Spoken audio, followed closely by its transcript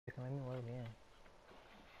Let me load in.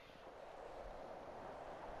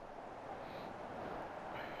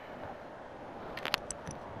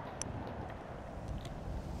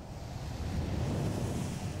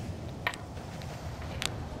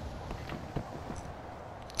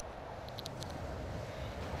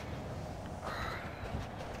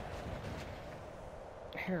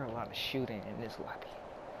 I hear a lot of shooting in this lobby.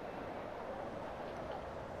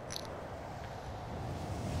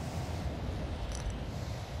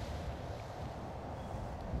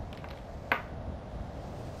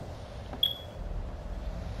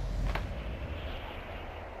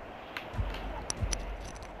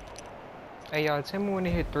 Hey y'all, tell me when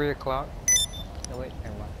it hit 3 o'clock. No wait,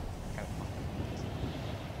 never mind.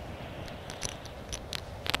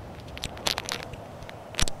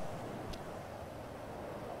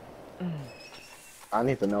 I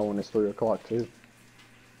need to know when it's 3 o'clock too.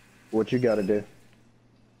 What you gotta do?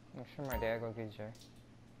 I'm sure my dad go get Jay.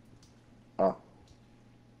 Oh.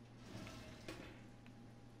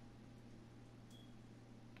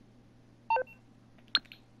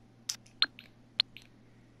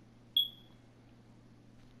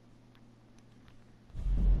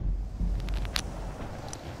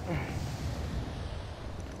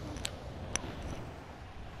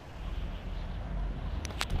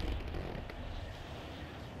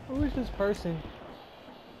 Who is this person?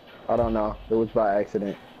 I don't know. It was by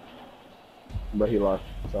accident. But he left,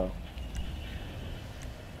 so.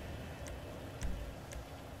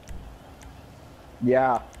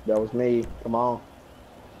 Yeah, that was me. Come on.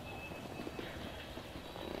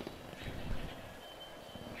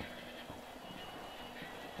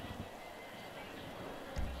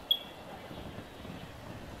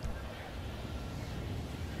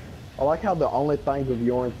 I like how the only thing of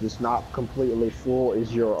yours that's not completely full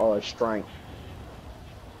is your strength.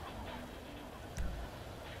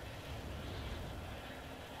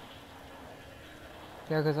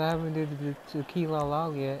 Yeah, cause I haven't did the tequila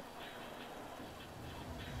log yet.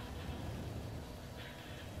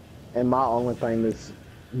 And my thing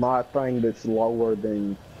that's lower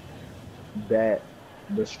than that,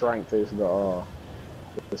 the strength is the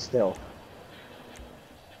stealth.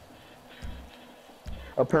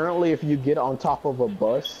 Apparently if you get on top of a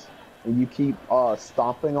bus and you keep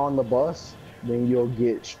stomping on the bus, then you'll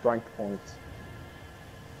get strength points.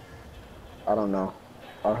 I don't know.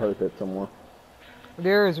 I heard that somewhere.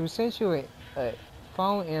 There is, we sent you a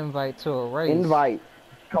phone invite to a race. Invite.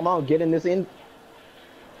 Come on, get in this in.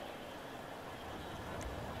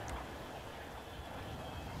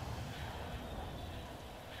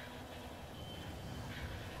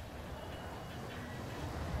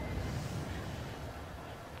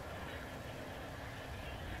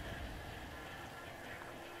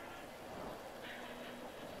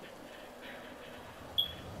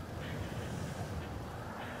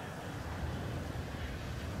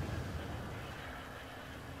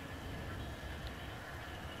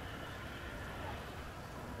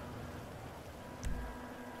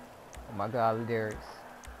 Oh my God, Ladarius.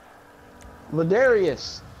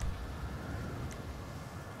 Ladarius.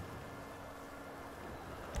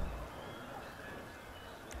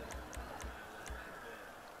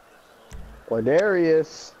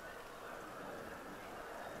 Ladarius.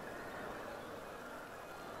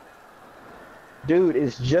 Dude,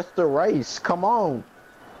 it's just a race. Come on.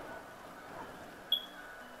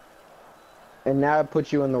 And now it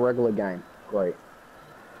puts you in the regular game. Great.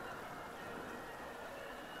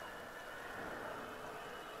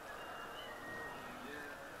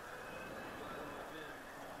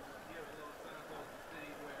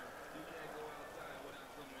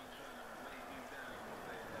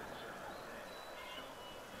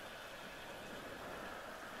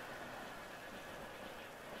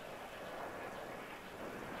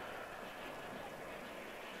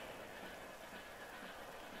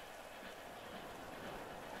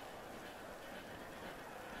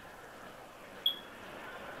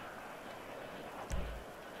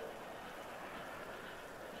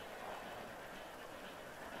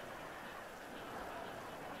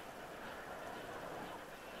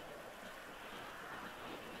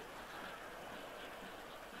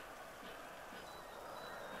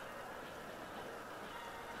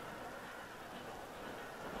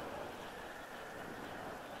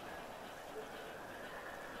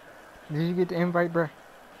 Did you get the invite, bruh?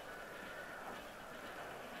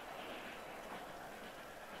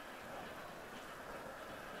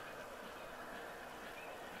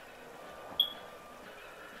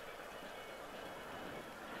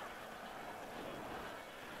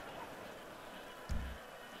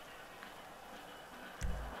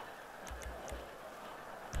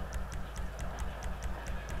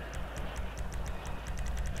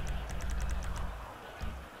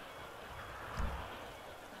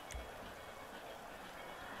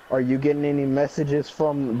 Are you getting any messages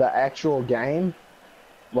from the actual game?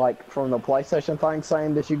 Like from the PlayStation thing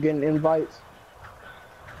saying that you're getting invites?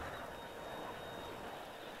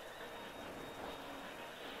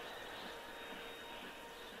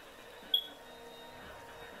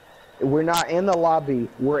 We're not in the lobby.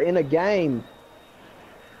 We're in a game.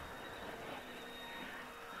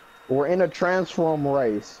 We're in a transform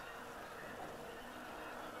race.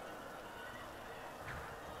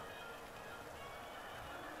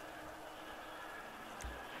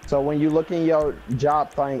 So when you look in your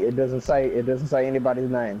job thing, it doesn't say anybody's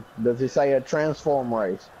name. Does it say a transform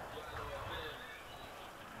race?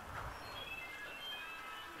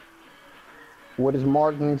 What does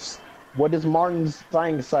Martin's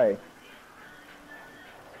thing say?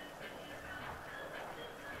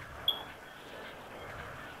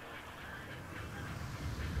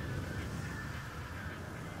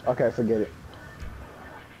 Okay, forget it.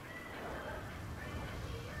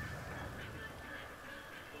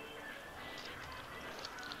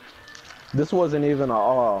 This wasn't even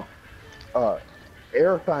a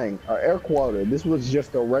air thing, air quota. This was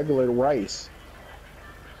just a regular race.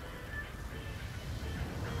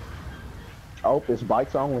 Oh, it's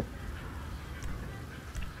bikes only.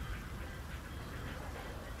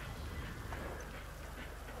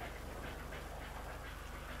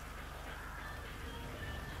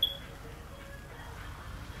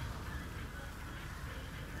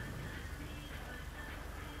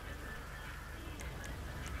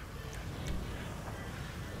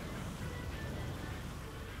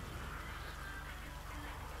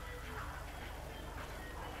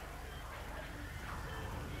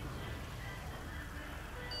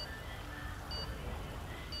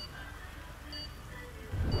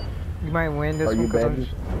 You might win this Are you one betting?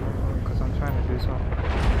 because I'm trying to do something.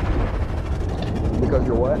 Because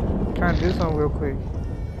you're what? Trying to do something real quick.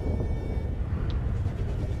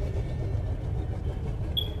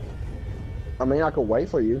 I mean, I could wait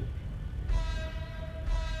for you.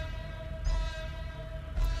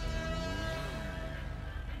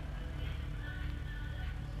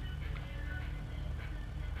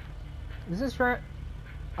 Is this right?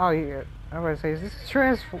 Oh yeah, I was gonna say, is this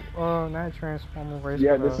not a transformer race?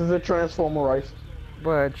 Yeah, but, this is a transformer race.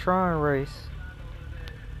 but a Tron race.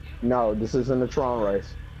 No, this isn't a Tron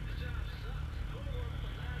race.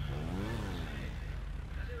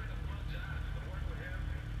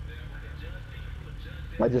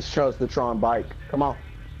 I just chose the Tron bike. Come on.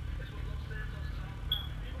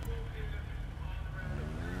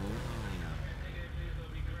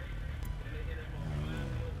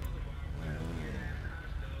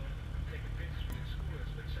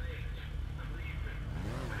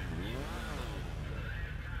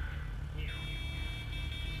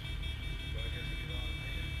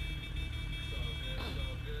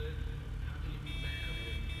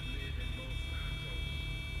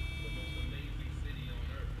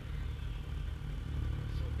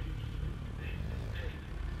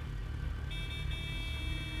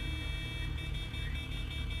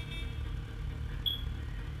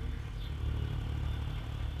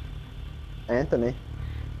 Anthony.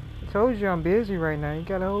 I told you I'm busy right now. You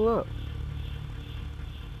gotta hold up.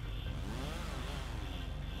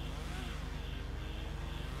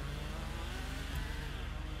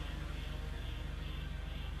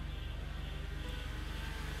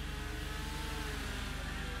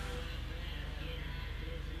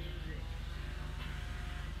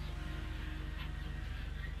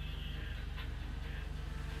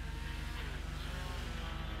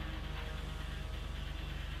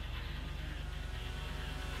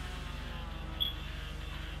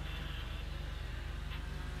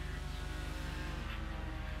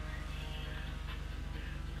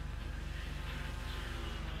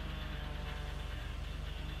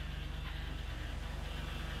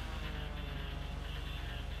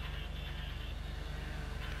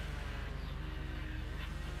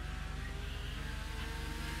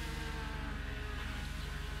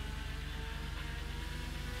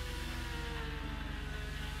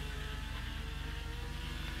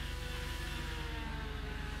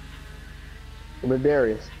 But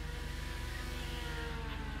Darius,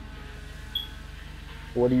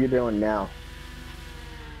 what are you doing now?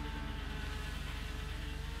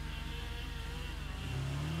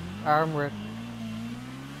 I'm ready.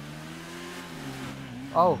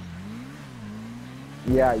 Oh,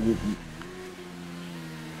 Yeah,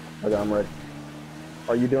 okay, I'm ready.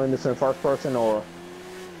 Are you doing this in first person or?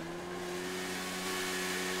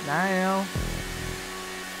 now.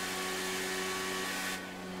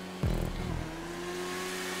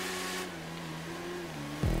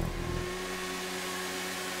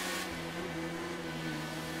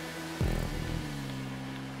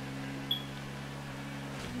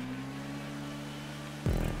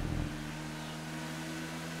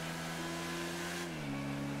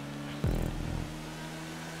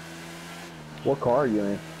 What car are you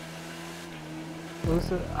in?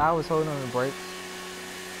 Lucid, I was holding on the brakes.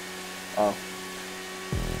 Oh.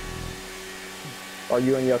 Are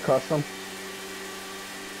you in your custom?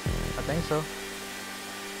 I think so.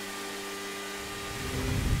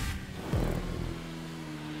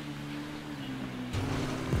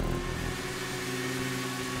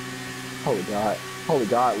 Holy God. Holy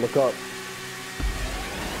God, look up.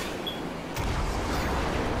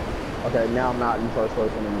 Okay, now I'm not in first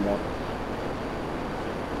person anymore.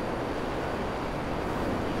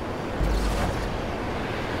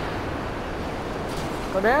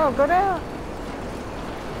 Go down, go down.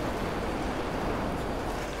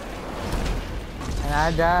 And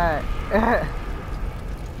I died.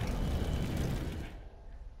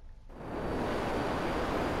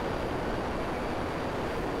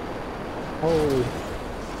 Holy.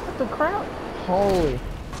 What the crap? Holy.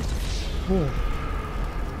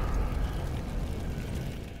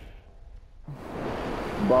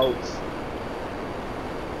 Boats.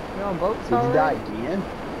 You on boats Did you die already? again?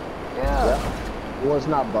 Yeah. Well, it's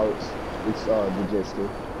not boats. It's digestive,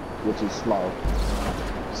 which is slow.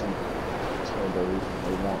 Some turtles,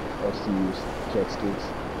 they want us to use jet skis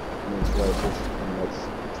and explosives, and that's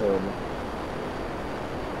terrible.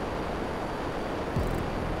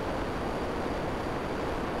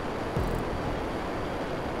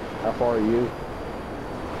 How far are you?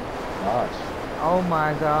 Gosh. Oh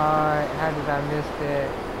my God. How did I miss that?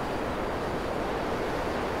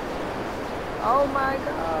 Oh my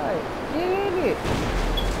God. Get it.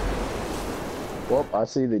 Well, I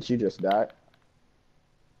see that you just died.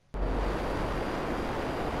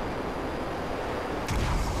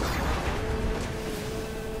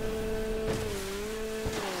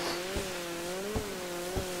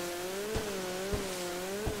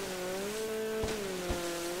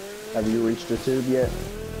 Have you reached the tube yet?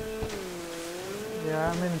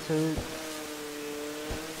 Yeah, I'm in too.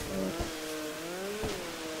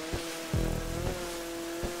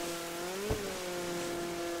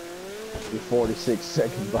 You're 46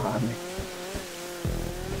 seconds behind me.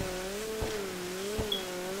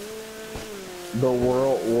 The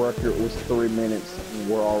world record was 3 minutes, and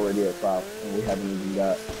we're already at 5, and we haven't even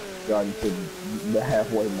gotten to the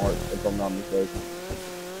halfway mark, if I'm not mistaken.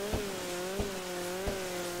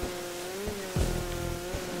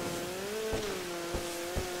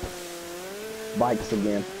 Bikes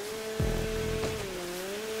again.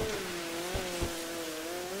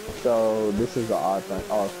 So this is the odd thing.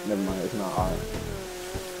 Oh, never mind. It's not odd.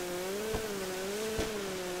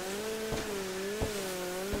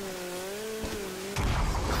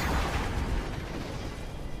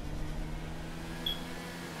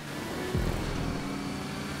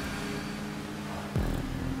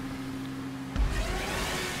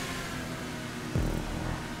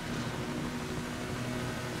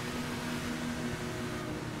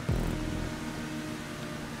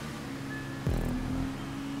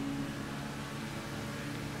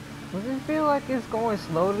 Does it feel like it's going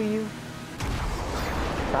slow to you?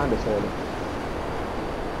 Kinda, sorta.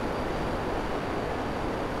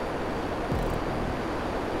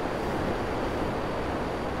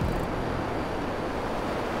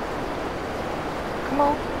 Come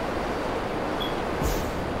on.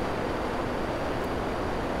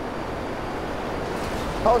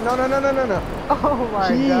 Oh, no, no, no, no, no, no. Oh my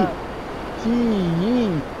God.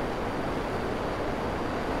 Gee.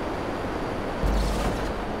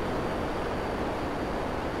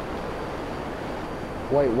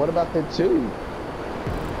 Wait, what about the tube?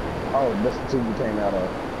 Oh, that's the tube you came out of.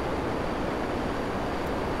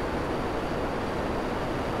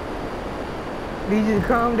 Need you to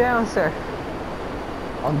calm down, sir.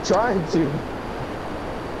 I'm trying to.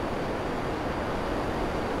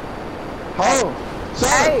 Oh, sir,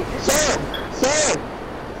 Hey!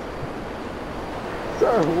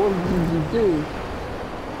 Sir, what did you do?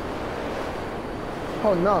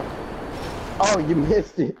 Oh no. Oh, you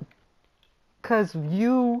missed it. Cause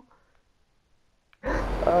you... Did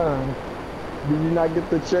you not get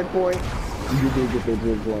the checkpoint? You did get the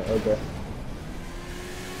checkpoint, okay.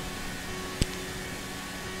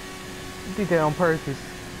 You did that on purpose.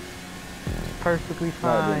 Perfectly No, I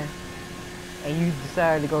fine. didn't. And you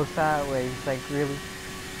decided to go sideways. Like, really?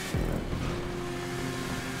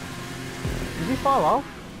 Did you fall off?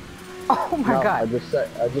 Oh my No, God. I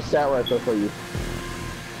just sat right there for you.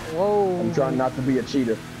 Whoa. I'm trying not to be a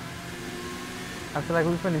cheater. I feel like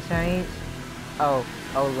we're finna change. Oh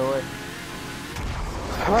Lord.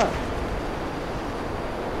 Huh.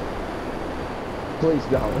 Please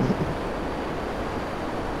don't.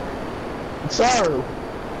 Sir!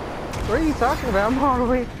 What are you talking about? I'm on the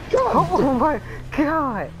way. God. Oh my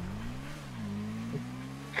God.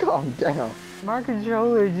 Calm down. My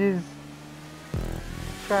controller just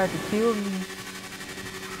tried to kill me.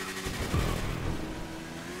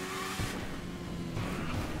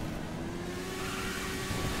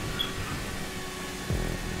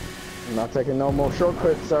 I'm not taking no more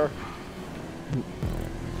shortcuts, sir.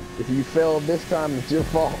 If you fail this time, it's your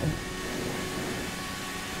fault.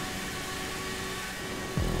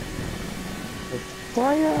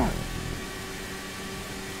 Fire!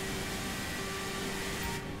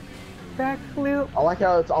 Backflip. I like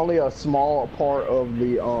how it's only a small part of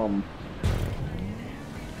the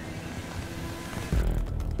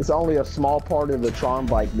It's only a small part of the Tron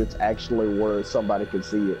bike that's actually where somebody could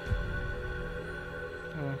see it.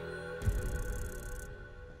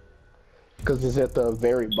 Because it's at the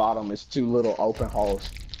very bottom. It's two little open holes.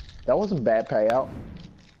 That wasn't bad payout.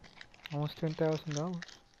 Almost $10,000.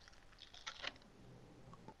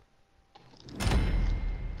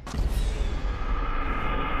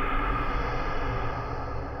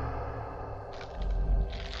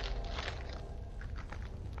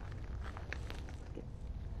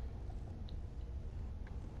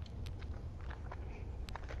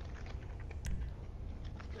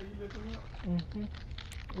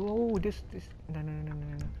 Oh, this, no,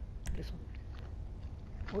 this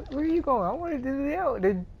one. Where are you going? I wanted to do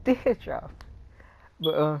the dead drop.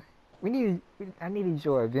 But, I needed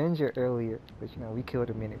your Avenger earlier, but you know, we killed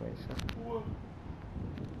him anyway, so.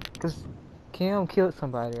 Cause Cam killed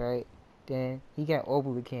somebody, right? Then he got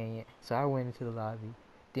over the canyon, so I went into the lobby.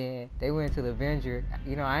 Then they went to the Avenger.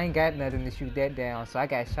 You know, I ain't got nothing to shoot that down, so I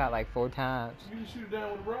got shot like 4 times. You can shoot it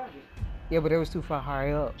down with a rocket. Yeah, but it was too far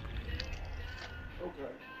high up. Okay.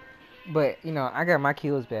 But, you know, I got my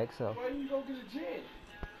kills back, so. Why you go get a jet?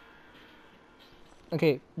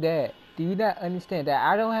 Okay, Dad, do you not understand that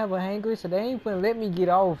I don't have a hanger, so they ain't gonna let me get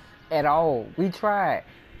off at all. We tried.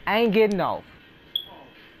 I ain't getting off.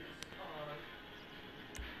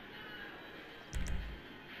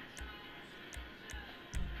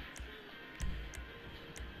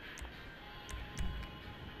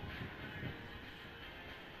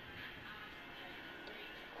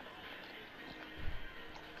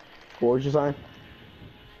 What was you saying?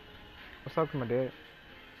 I was talking to my dad.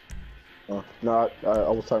 No, I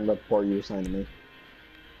was talking about the part you were saying to me.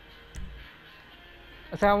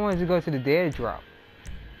 I said I wanted to go to the dead drop.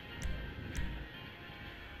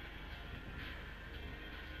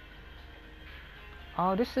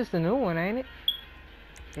 Oh, this is the new one, ain't it?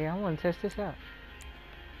 Yeah, I want to test this out.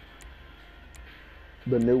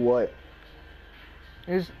 The new what?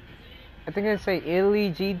 I think it say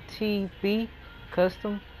Italy GTB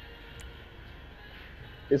custom.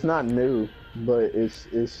 It's not new, but it's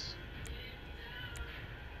It's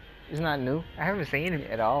not new. I haven't seen it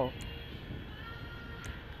at all.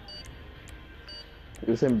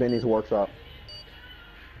 It's in Benny's workshop.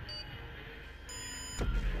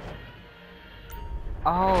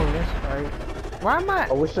 Oh, that's right. Why am I?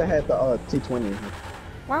 I wish I had the T20.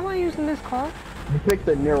 Why am I using this car? You picked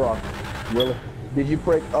the Nero. Really? Did you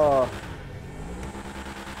pick I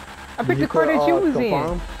picked the car that you was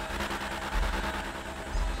confirm? in.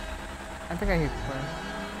 I think I hit the front.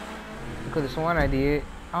 Because it's one I did.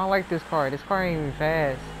 I don't like this car. This car ain't even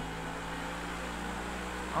fast.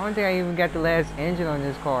 I don't think I even got the last engine on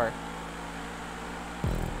this car.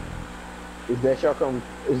 Is that your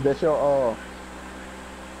This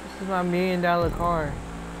is my $1 million car.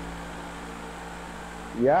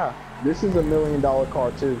 Yeah, this is $1 million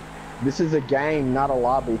car too. This is a game, not a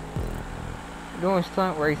lobby. We're doing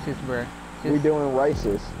stunt races, bruh. We doing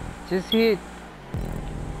races. Just hit.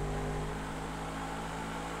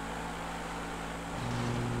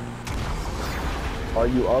 Are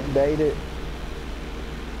you updated?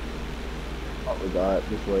 Oh my god,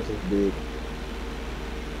 this race is big.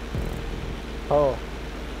 Oh,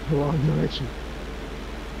 wrong direction.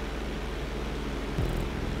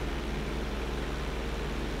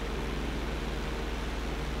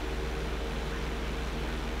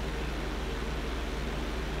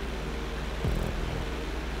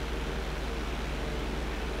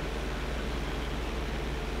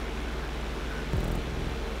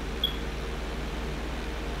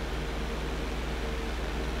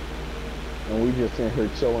 And we just in here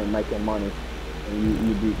chilling, making money, and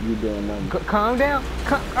you doing nothing. Calm down.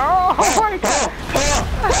 Oh my god!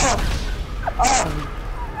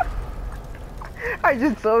 I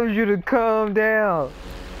just told you to calm down.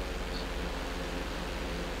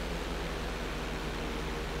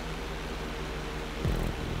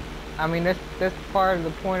 I mean, that's part of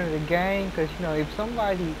the point of the game, because you know, if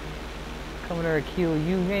somebody come there and kill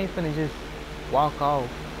you, you ain't finna just walk off.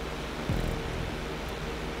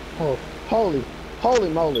 Oh, holy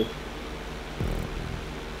moly!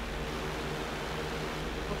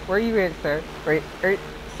 Where you at, sir? Wait,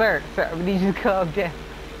 sir, I need you to calm down.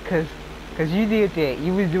 Cause you did that.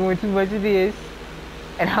 You was doing too much of this.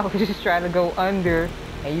 And I was just trying to go under.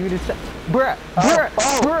 And you just, bruh,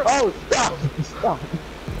 Stop. Stop.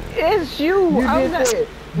 It's you. You I'm did not, that.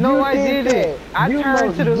 no, You I did didn't. that. I You turned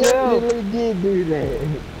most to the left. definitely did do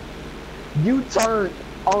that. You turned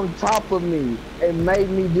on top of me and made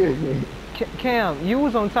me do it. Cam, you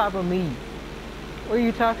was on top of me. What are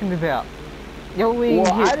you talking about? Your wing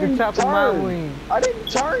Well, I hit the didn't top of my turn. wing. I didn't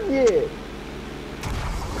turn yet.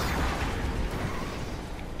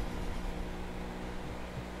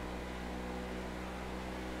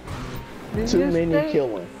 Then Too just many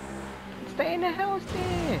killing. Stay in the house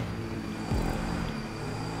then.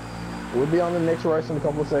 We'll be on the next race in a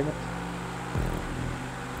couple of seconds.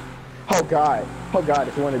 Oh God,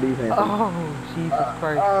 it's one of these Anthony. Oh, Jesus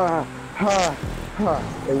Christ.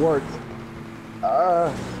 It works.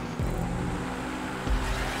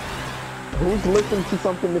 Who's listening to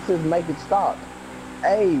something that says make it stop?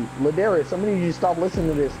 Hey, Ladarius, somebody need you to stop listening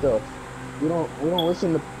to this stuff. We don't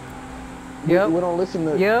listen to. Yep. We don't listen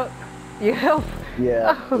to. Yep.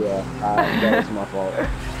 Yeah. That was my fault.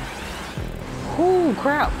 Oh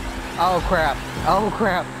crap. Oh crap. Oh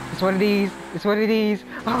crap. It's one of these. It's one of these.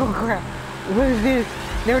 Oh crap. What is this?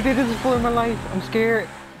 Never did this before in my life. I'm scared.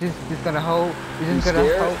 Just gonna hold.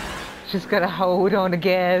 Just gonna hold on the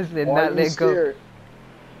gas and Why not are you let go. scared?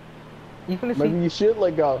 You gonna see? Maybe you should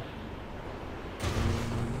let go.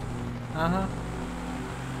 Uh-huh.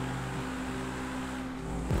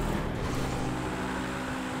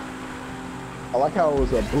 I like how it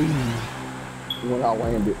was a boom when I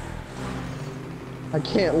landed. I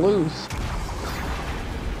can't lose.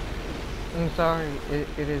 I'm sorry. It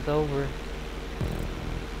is over.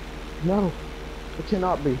 No, it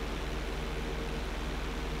cannot be.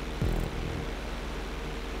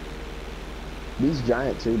 These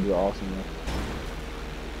giant tubes are awesome, man.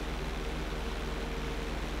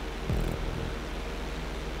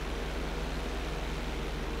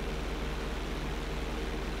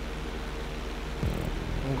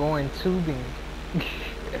 I'm going tubing.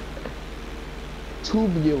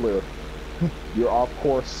 Tubular. You're off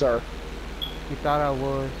course, sir. You thought I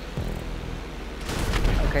was.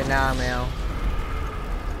 Okay, now I'm out.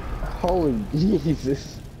 Holy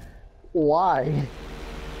Jesus. Why?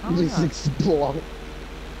 You just explode.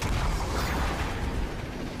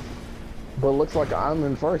 But it looks like I'm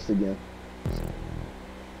in first again.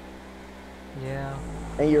 Yeah.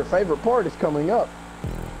 And your favorite part is coming up.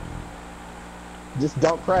 Just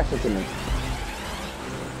don't crash into me.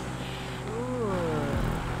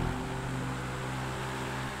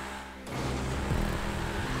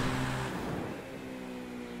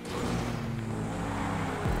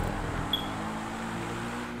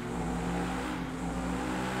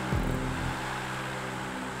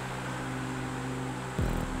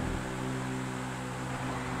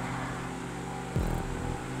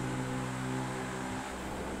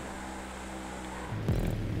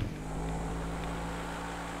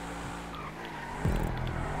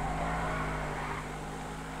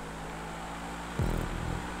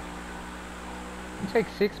 It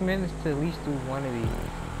takes 6 minutes to at least do one of these.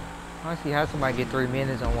 I want to see how somebody get 3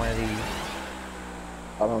 minutes on one of these.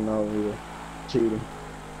 I don't know either. Cheating.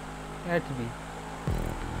 It had to be.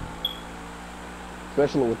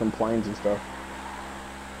 Especially with them planes and stuff.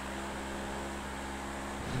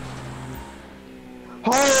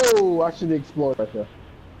 Oh, I should explode right there.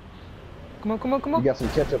 Come on, come on, come You on. got some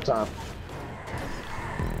catch-up time.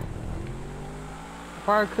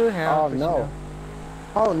 Probably could have. Oh but no. you know.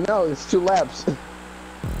 Oh no, it's 2 laps.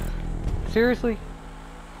 Seriously?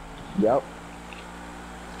 Yep.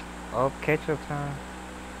 Oh, catch up time.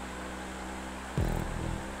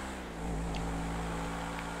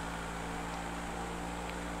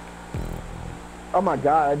 Oh my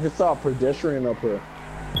God, I just saw a pedestrian up here.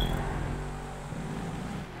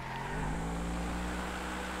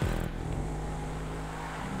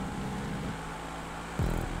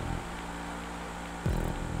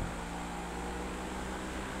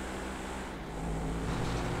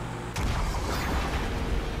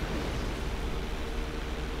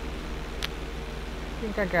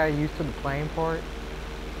 I think I got used to the plane part.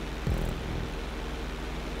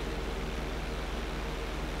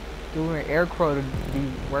 Doing aircraft to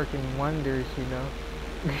be working wonders, you know.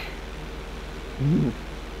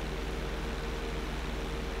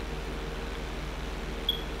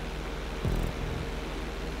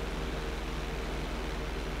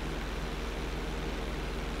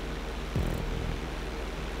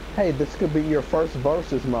 Hey, this could be your first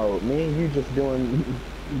versus mode. Me and you just doing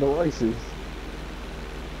the races.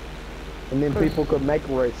 And then people could make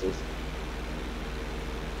races.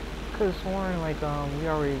 could have sworn like I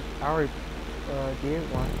already did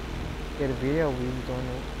one. Did a video we was doing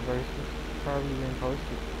the verses. Probably been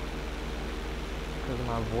posted. Because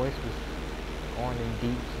my voice was going in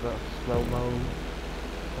deep slow mode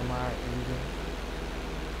for my reason.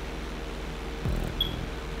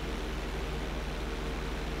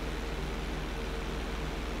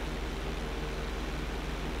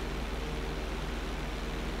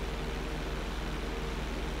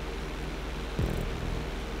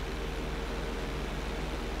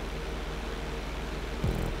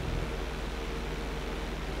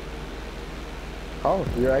 Oh,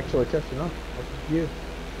 you're actually catching up. That's you.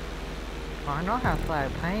 Oh, I know how to fly a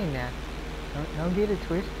plane now. Don't get it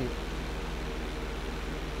twisted.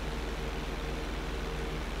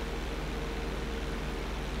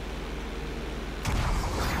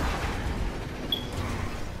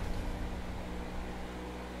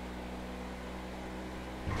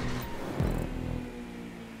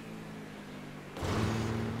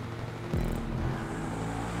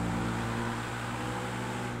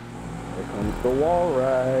 Here comes the wall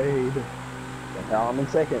ride. That's how I'm in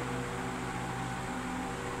second.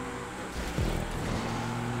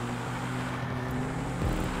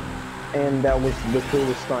 And that was the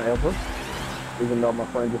coolest stunt ever. Even though my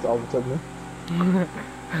friend just overtook me.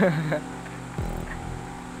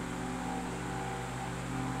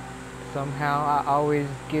 Somehow I always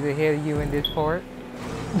get ahead of you in this part.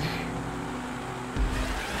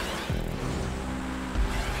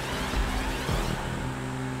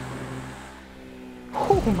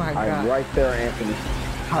 Oh my god. I'm right there, Anthony.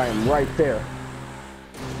 I am right there.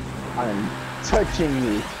 I am touching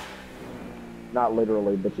you. Not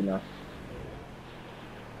literally, but you know.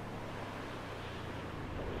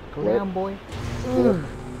 Go Flip. down, boy. Flip,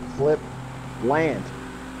 flip, land.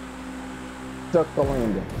 Stuck the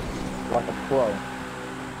landing like a pro.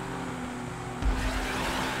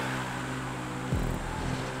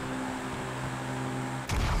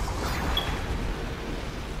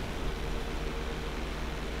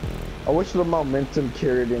 I wish the momentum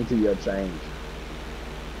carried into your change.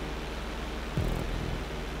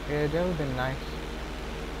 Yeah, that would've been nice.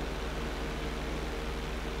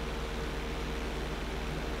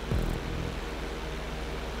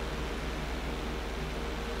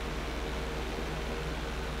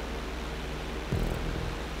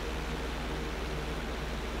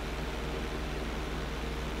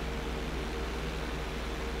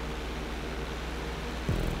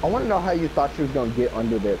 I want to know how you thought you was gonna get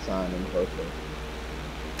under that sign in the first place.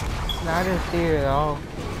 No, I didn't see it at all.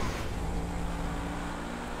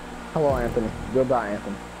 Hello, Anthony. Goodbye,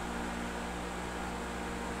 Anthony.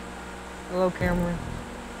 Hello, Cameron.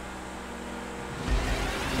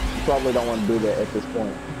 You probably don't want to do that at this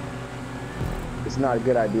point. It's not a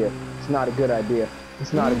good idea. It's not a good idea.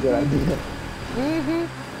 It's not a good idea.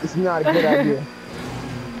 It's not a good idea.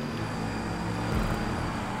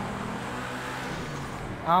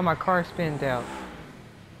 Oh, my car spinned out.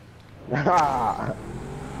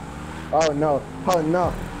 Oh no. Oh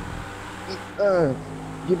no.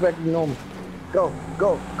 Get back to normal. Go,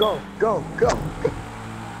 go, go, go, go.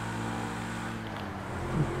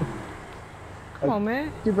 Come on,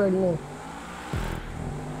 man. Get back to normal.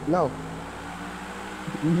 No.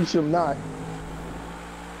 You should not.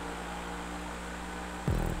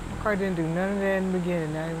 My car didn't do none of that in the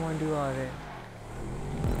beginning. Now you want to do all that.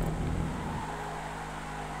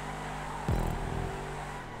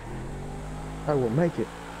 I will make it.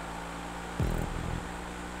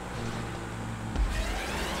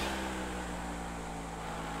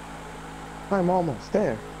 I'm almost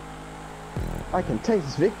there. I can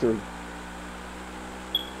taste victory.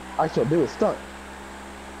 I shall do a stunt.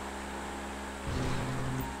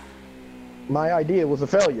 My idea was a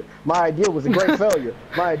failure. My idea was a great failure.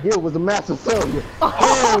 My idea was a massive failure.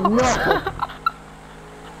 Oh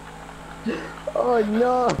no! Oh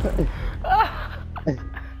no!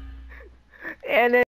 And then